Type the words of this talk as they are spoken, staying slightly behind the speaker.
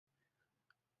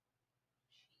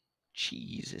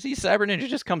Jeez. See, Cyber Ninja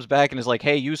just comes back and is like,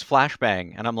 hey, use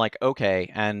flashbang. And I'm like,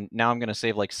 okay. And now I'm going to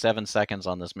save like 7 seconds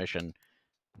on this mission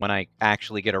when I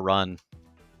actually get a run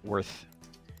worth...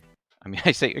 I mean,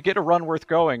 I say, get a run worth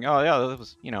going. Oh, yeah, that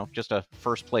was, you know, just a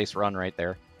first place run right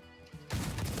there.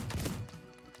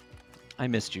 I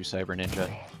missed you, Cyber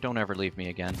Ninja. Don't ever leave me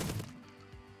again.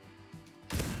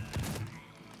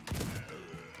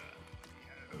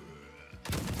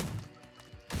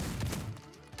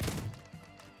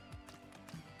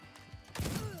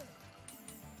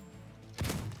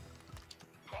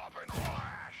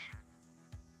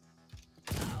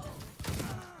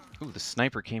 Ooh, the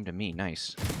sniper came to me.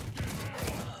 Nice.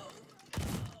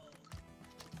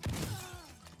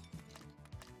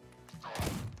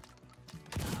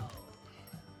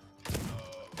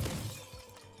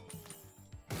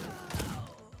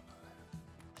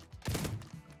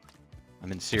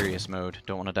 I'm in serious mode.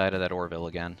 Don't want to die to that Orville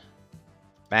again.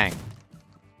 Bang.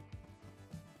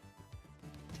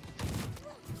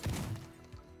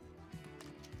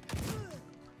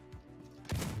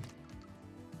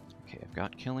 Okay, I've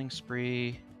got killing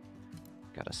spree.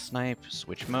 Got a snipe,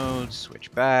 switch modes,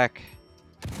 switch back.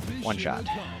 One shot.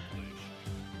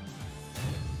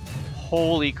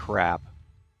 Holy crap.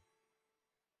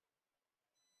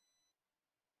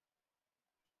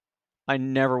 I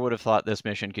never would have thought this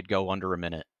mission could go under a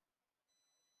minute.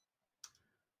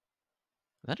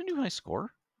 Is that a new high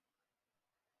score?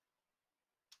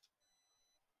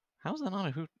 How is that not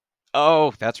a hoot?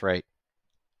 Oh, that's right.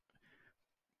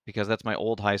 Because that's my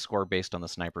old high score based on the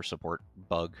sniper support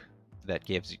bug that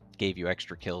gave you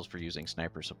extra kills for using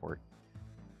sniper support.